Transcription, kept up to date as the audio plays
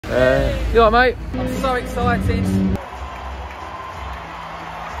You alright, mate? I'm so excited.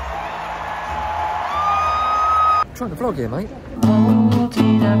 I'm trying to vlog here, mate.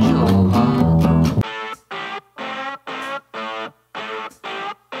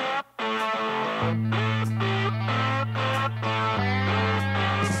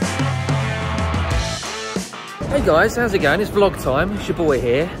 Hey guys, how's it going? It's vlog time. It's your boy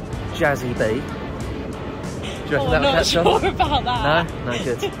here, Jazzy B. Do you reckon that'll catch on? I'm not sure about that. No? No,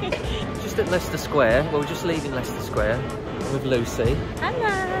 good. Just at Leicester Square. Well, we're just leaving Leicester Square with Lucy.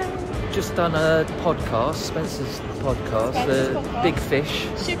 Hello. Just done a podcast, Spencer's podcast, Big Fish.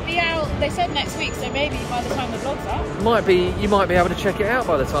 Should be out, they said next week, so maybe by the time the vlog's out. You might be able to check it out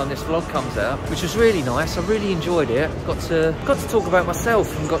by the time this vlog comes out, which was really nice. I really enjoyed it. Got to talk about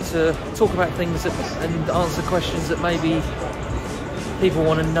myself and got to talk about things and answer questions that maybe people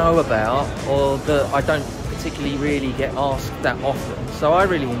want to know about or that I don't particularly really get asked that often. So I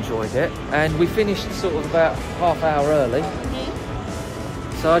really enjoyed it, and we finished sort of about half hour early.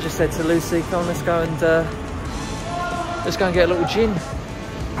 So I just said to Lucy, come on, let's go and get a little gin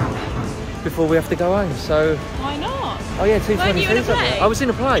before we have to go home. So why not? Oh yeah, 2:22. I was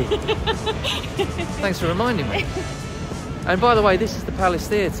in a play. Thanks for reminding me. And by the way, this is the Palace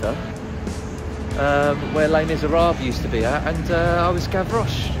Theatre, where Les Miserables used to be at, and I was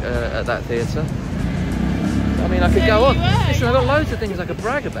Gavroche at that theatre. I mean, I could go on. Listen, I've got loads of things I could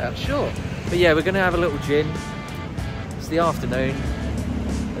brag about, sure. But yeah, we're going to have a little gin. It's the afternoon.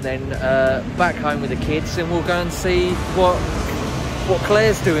 And then back home with the kids, and we'll go and see what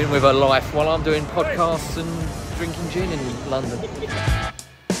Claire's doing with her life while I'm doing podcasts and drinking gin in London.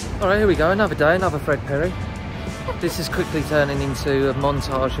 Alright, here we go, another day, another Fred Perry. This is quickly turning into a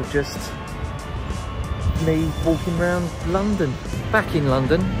montage of just me walking around London. Back in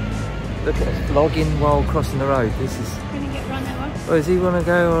London. Look at us vlogging while crossing the road. This is... Gonna get run over. Oh, does he want to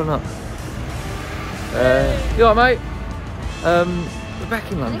go or not? You alright, mate? We're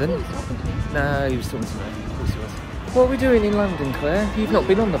back in London. No, he was talking to me. Of course he was. What are we doing in London, Claire? You've not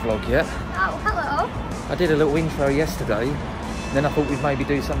been on the vlog yet. Oh, hello. I did a little intro yesterday, and then I thought we'd maybe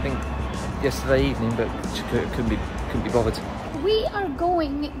do something yesterday evening, but couldn't be bothered. We are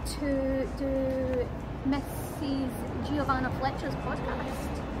going to do Mrs. Giovanna Fletcher's podcast.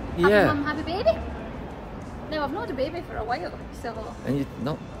 Yeah. Happy Mum, Happy Baby. Now, I've not had a baby for a while, so... And you've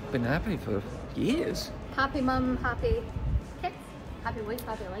not been happy for years. Happy Mum, Happy Kids. Happy wife,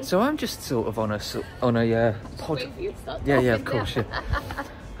 happy life. So I'm just sort of on a pod. Wait for you to start Yeah, of talking course. there. Yeah.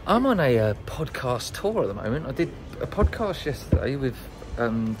 I'm on a podcast tour at the moment. I did a podcast yesterday with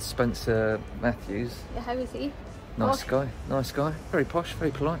Spencer Matthews. Yeah, how is he? Nice guy. Very posh,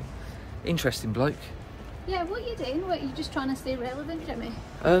 very polite. Interesting bloke. Yeah, what are you doing? What, are you just trying to stay relevant, Jimmy?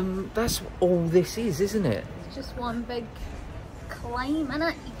 That's all this is, isn't it? It's just one big climb,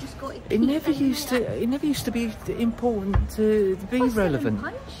 innit? You just got to keep It never used to be important to be Buster relevant. And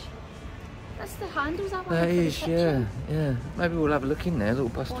Punch. That's the handles I want. That is, yeah. Maybe we'll have a look in there, a little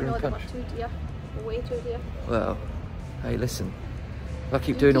Buster and Punch. Too dear. Way too dear. Well, hey, listen. If I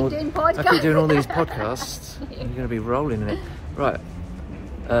keep I doing all these podcasts, you're going to be rolling in it. Right,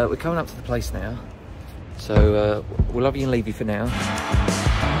 we're coming up to the place now, so we'll love you and leave you for now.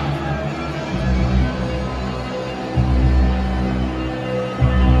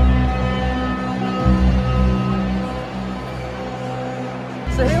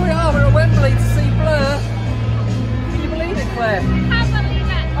 So here we are, we're at Wembley to see Blur. Can you believe it, Claire? I can't believe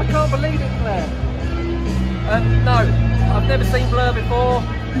it. I can't believe it, Claire. No, I've never seen Blur before.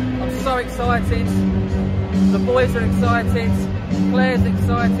 I'm so excited. The boys are excited. Claire's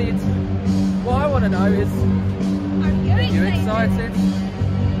excited. What I want to know is, Are you excited?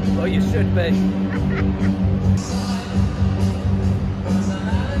 Well, you should be.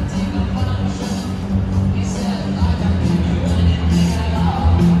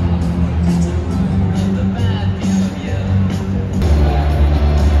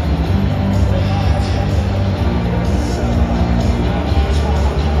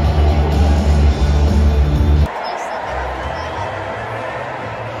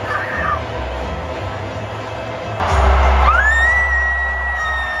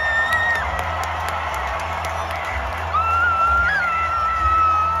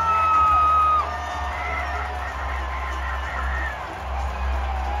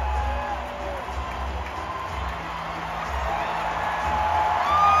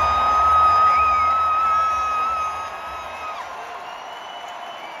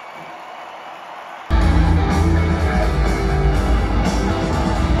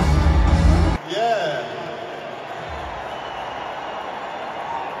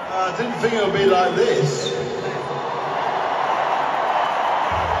 I didn't think it would be like this.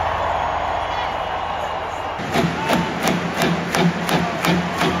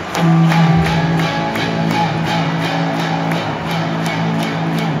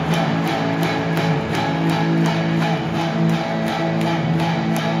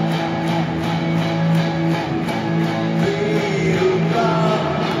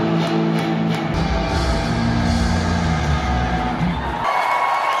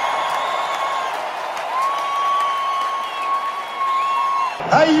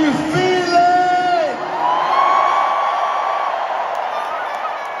 How you feeling?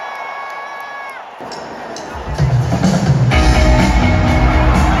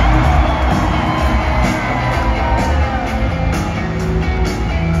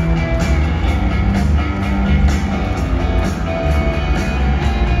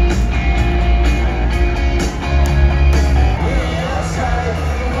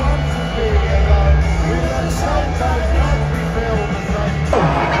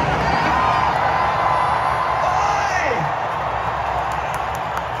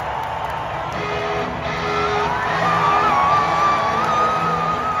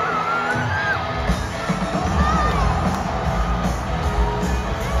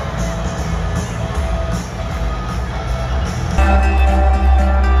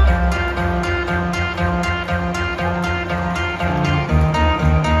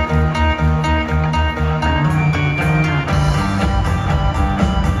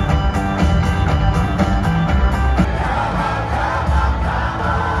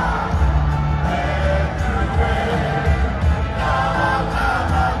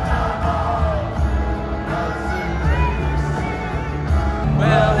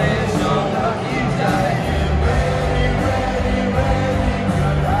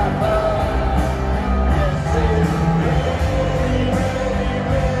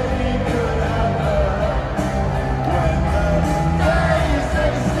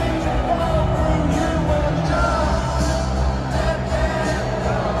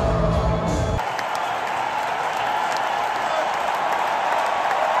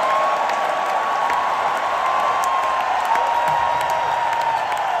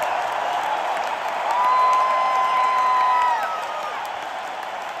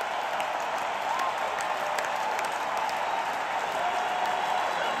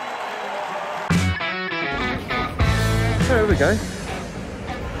 There we go.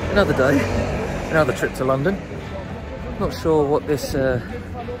 Another day, another trip to London. Not sure what this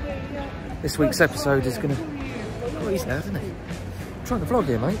this week's episode is gonna. Oh, he's there, isn't he? I'm trying to vlog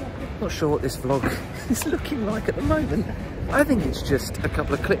here, mate. Not sure what this vlog is looking like at the moment. I think it's just a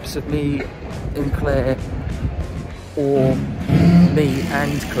couple of clips of me and Claire, or me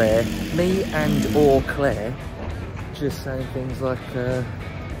and Claire, or Claire, just saying things like,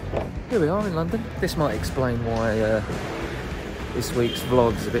 here we are in London. This might explain why this week's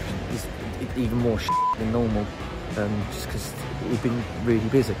vlog's is even more than normal, just because we've been really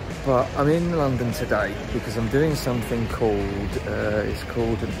busy. But I'm in London today because I'm doing something called, it's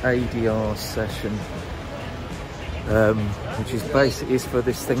called an ADR session, which is basically for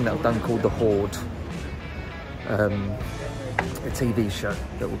this thing that I've done called The Horde, a TV show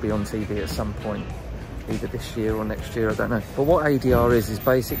that will be on TV at some point, either this year or next year, I don't know. But what ADR is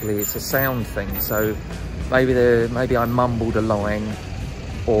basically, it's a sound thing. So maybe I mumbled a line,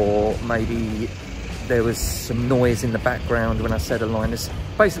 or maybe there was some noise in the background when I said a line.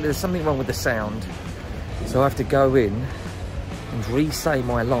 There's something wrong with the sound. So I have to go in and re-say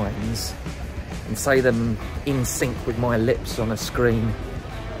my lines and say them in sync with my lips on a screen.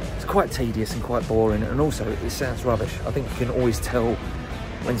 It's quite tedious and quite boring, and also it sounds rubbish. I think you can always tell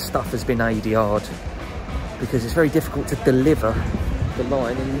when stuff has been ADR'd, because it's very difficult to deliver the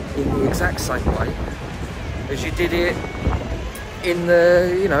line in the exact same way as you did it in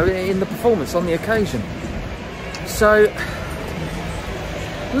the, you know, in the performance on the occasion. So,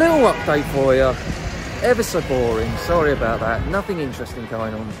 little update for you. Ever so boring, sorry about that. Nothing interesting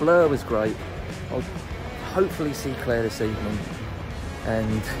going on. Blur was great. I'll hopefully see Claire this evening,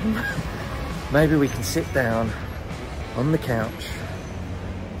 and maybe we can sit down on the couch,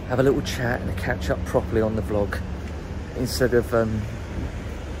 have a little chat and catch up properly on the vlog, instead of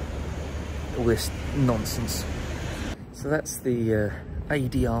all this nonsense. So that's the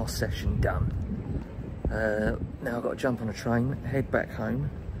ADR session done. Now I've got to jump on a train, head back home,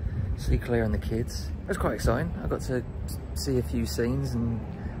 see Claire and the kids. It was quite exciting. I got to see a few scenes and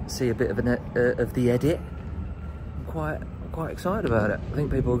see a bit of the edit. I'm quite excited about it. I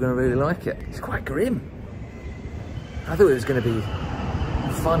think people are going to really like it. It's quite grim. I thought it was going to be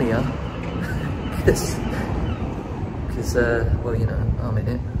funnier, because well, you know, I'm in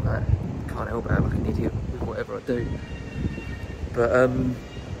it. I can't help it, like an idiot with whatever I do. But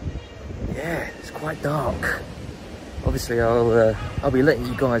yeah, it's quite dark. Obviously I'll be letting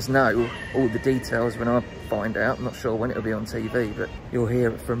you guys know all the details when I find out. I'm not sure when it'll be on TV, but you'll hear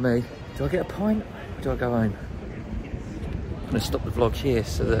it from me. Do I get a pint or do I go home? I'm gonna stop the vlog here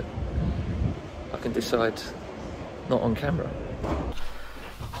so that I can decide not on camera.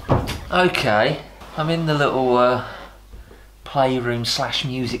 Okay, I'm in the little playroom slash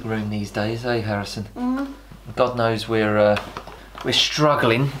music room these days, eh, Harrison? Mm-hmm. God knows we're we're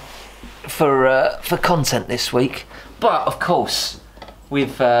struggling for content this week, but of course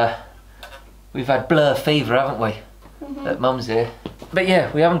we've had blur fever, haven't we? At Mum's here. But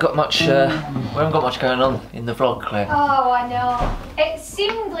yeah, we haven't got much going on in the vlog, Claire. Oh, I know. It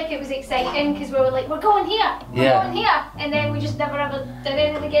seemed like it was exciting because we were like, we're going here, we're going here, and then we just never ever did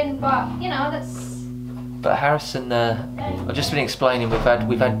anything again. But you know, that's. But Harrison, I've just been explaining we've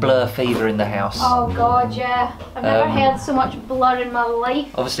had blur fever in the house. Oh God, yeah. I've never heard so much blur in my life.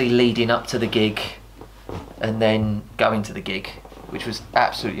 Obviously, leading up to the gig, and then going to the gig, which was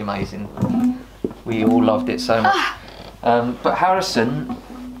absolutely amazing. We all loved it so much. But Harrison,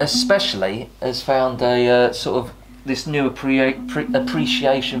 especially, has found a sort of this new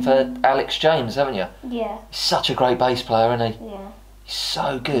appreciation for Alex James, haven't you? Yeah. He's such a great bass player, isn't he? Yeah. He's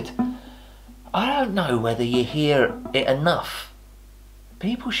so good. I don't know whether you hear it enough.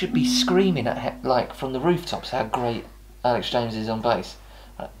 People should be screaming at like from the rooftops how great Alex James is on bass.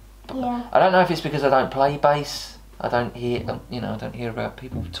 Yeah. I don't know if it's because I don't play bass. I don't hear, I don't hear about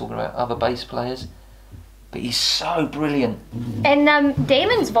people talking about other bass players. But he's so brilliant. And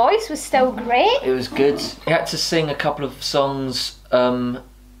Damon's voice was still great. It was good. He had to sing a couple of songs in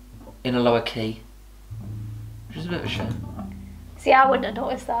a lower key, which was a bit of a shame. See, I wouldn't have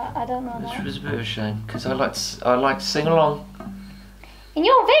noticed that. I don't know that. Which was a bit of a shame because I like to sing along. And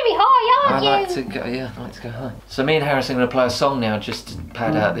you're very high, aren't you? I like to go high. So me and Harrison are going to play a song now just to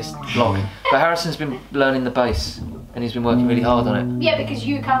pad out this vlog. But Harrison's been learning the bass and he's been working really hard on it. Yeah, because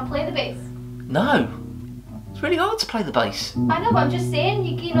you can't play the bass. No. It's really hard to play the bass. I know, but I'm just saying,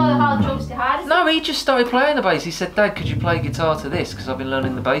 you know the hard jobs to hard. No, he just started playing the bass. He said, Dad, could you play guitar to this? Because I've been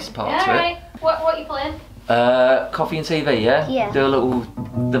learning the bass part to Alright. What are you playing? it. Coffee and TV, yeah? Yeah. Do a little...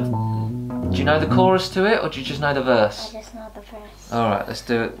 Do you know the chorus to it, or do you just know the verse? I just know the verse. Alright, let's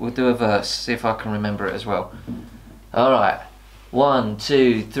do it. We'll do a verse, see if I can remember it as well. Alright. 1,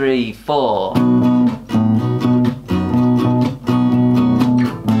 2, 3, 4.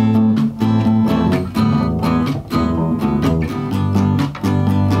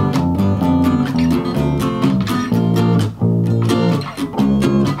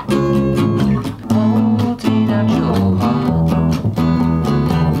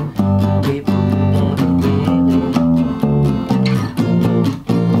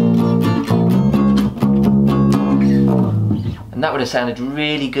 That would have sounded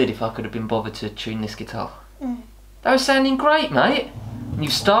really good if I could have been bothered to tune this guitar. That was sounding great, mate. And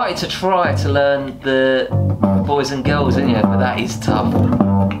you've started to try to learn the boys and girls, haven't you? But that is tough.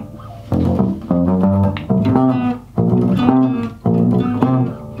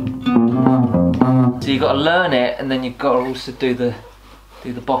 So you've got to learn it, and then you've got to also do the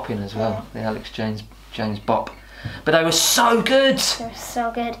bopping as well, the Alex James bop. But they were so good. They were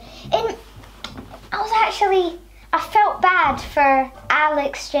so good. And I felt bad for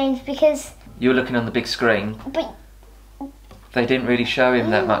Alex James because... You were looking on the big screen. But... They didn't really show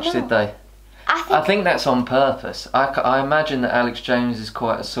him that much, did they? I think that's on purpose. I imagine that Alex James is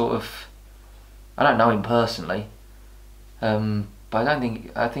quite a sort of... I don't know him personally. But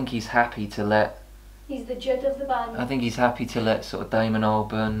I think he's happy to let... He's the Jude of the band. I think he's happy to let sort of Damon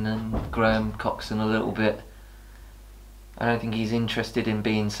Albarn and Graham Coxon a little bit. I don't think he's interested in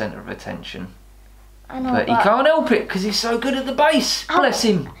being centre of attention. I know, but he can't help it because he's so good at the bass. Bless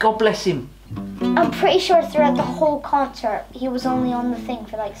him. God bless him. I'm pretty sure throughout the whole concert he was only on the thing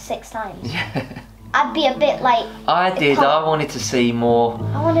for like 6 times. Yeah. I'd be a bit like... I wanted to see more.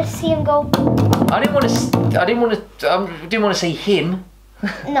 I wanted to see him go... I didn't want to see him.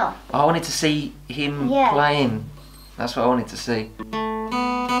 No. I wanted to see him playing. That's what I wanted to see.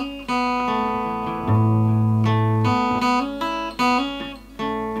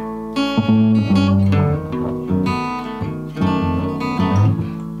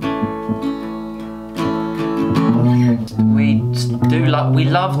 We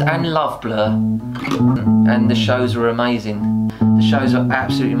loved and love Blur, and the shows were amazing. The shows were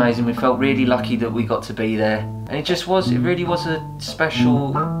absolutely amazing. We felt really lucky that we got to be there, and it really was a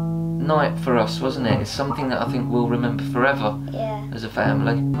special night for us, wasn't it? It's something that I think we'll remember forever as a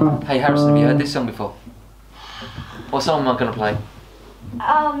family. Hey Harrison, have you heard this song before? What song am I going to play?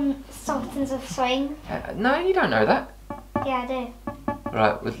 Sultans of Swing. No, you don't know that. Yeah, I do.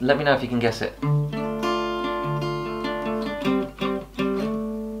 Right, well, let me know if you can guess it.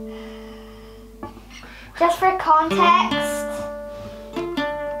 Just for context,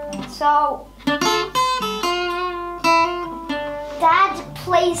 so Dad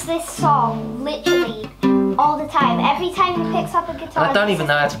plays this song literally all the time. Every time he picks up a guitar, I don't even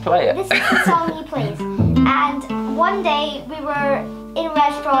know how to play it. This is the song he plays. And one day we were in a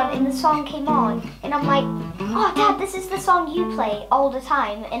restaurant and the song came on, and I'm like, oh Dad, this is the song you play all the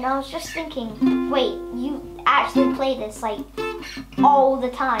time. And I was just thinking, wait, you actually play this like all the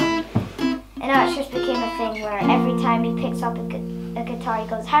time? And that just became a thing where every time he picks up a guitar, he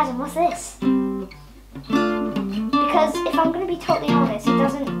goes, Harrison, what's this? Because if I'm going to be totally honest, he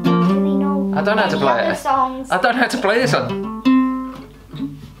doesn't really know I don't know how to play it. Songs. I don't know how to play this one.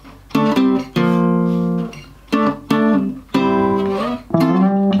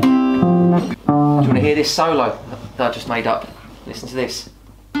 Do you want to hear this solo that I just made up? Listen to this.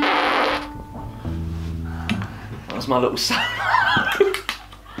 That was my little solo.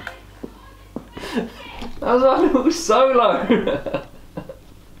 That was my little solo.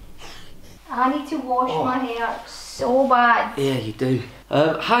 I need to wash my hair so bad. Yeah, you do.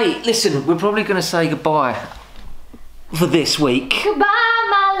 Hey, listen, we're probably going to say goodbye for this week. Goodbye,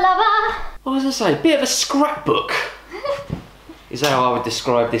 my lover. What was I say? Bit of a scrapbook is how I would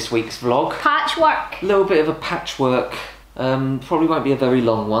describe this week's vlog. Patchwork. A little bit of a patchwork. Probably won't be a very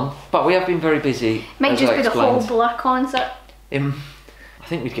long one, but we have been very busy. Might just be the whole explained. Blur concert. I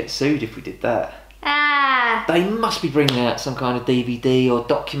think we'd get sued if we did that. Ah. They must be bringing out some kind of DVD or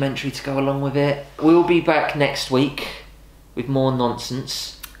documentary to go along with it. We'll be back next week with more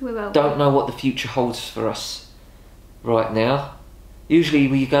nonsense. We will. Don't know what the future holds for us right now. Usually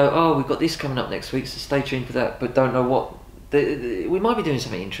we go, oh, we've got this coming up next week, so stay tuned for that, but don't know what. We might be doing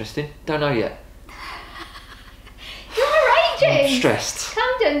something interesting. Don't know yet. You're alright, Jude. I'm stressed.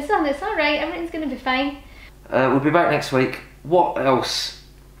 Calm down, son. It's alright. Everything's going to be fine. We'll be back next week. What else?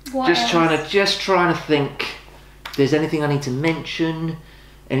 What Just else? trying to think. If there's anything I need to mention?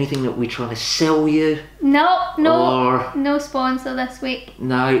 Anything that we're trying to sell you? No, Or- no sponsor this week.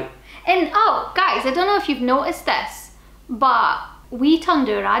 No. And oh, guys, I don't know if you've noticed this, but we turned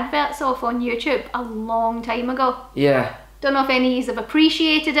our adverts off on YouTube a long time ago. Yeah. Don't know if any of you have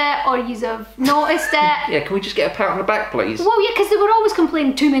appreciated it or you have noticed it. Yeah, can we just get a pat on the back, please? Well, yeah, because they were always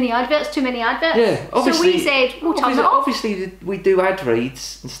complaining, too many adverts. Yeah, obviously. So we said, we'll turn it off. Obviously, we do ad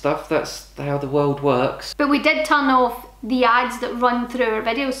reads and stuff. That's how the world works. But we did turn off the ads that run through our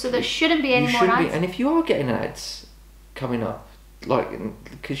videos, so there shouldn't be any more shouldn't ads. And if you are getting ads coming up, like,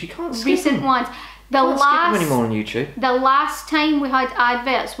 because you can't skip Recent them. ones. The Can't skip them last, anymore on YouTube. the last time we had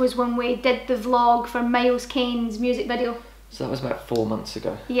adverts was when we did the vlog for Miles Kane's music video. So that was about 4 months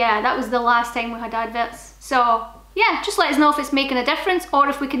ago. Yeah, that was the last time we had adverts. So, yeah, just let us know if it's making a difference or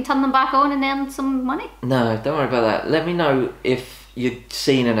if we can turn them back on and earn some money. No, don't worry about that. Let me know if you've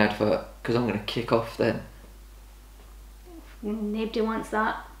seen an advert, because I'm going to kick off then. Nobody wants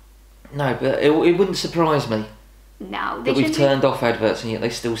that. No, but it wouldn't surprise me No, they that we've should turned off adverts and yet they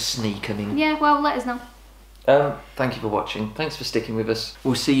still sneak them in. Yeah, well, let us know. Thank you for watching. Thanks for sticking with us.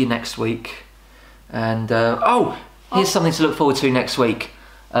 We'll see you next week. And, here's something to look forward to next week.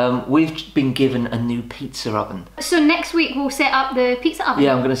 We've been given a new pizza oven. So next week we'll set up the pizza oven.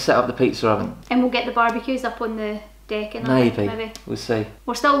 Yeah, I'm going to set up the pizza oven. And we'll get the barbecues up on the deck and Maybe. We'll see.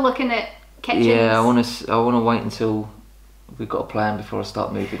 We're still looking at kitchens. Yeah, I want to wait until we've got a plan before I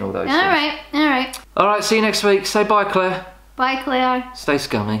start moving all those things. Alright. Alright, see you next week. Say bye, Claire. Bye, Claire. Stay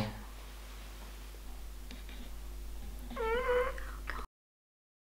scummy.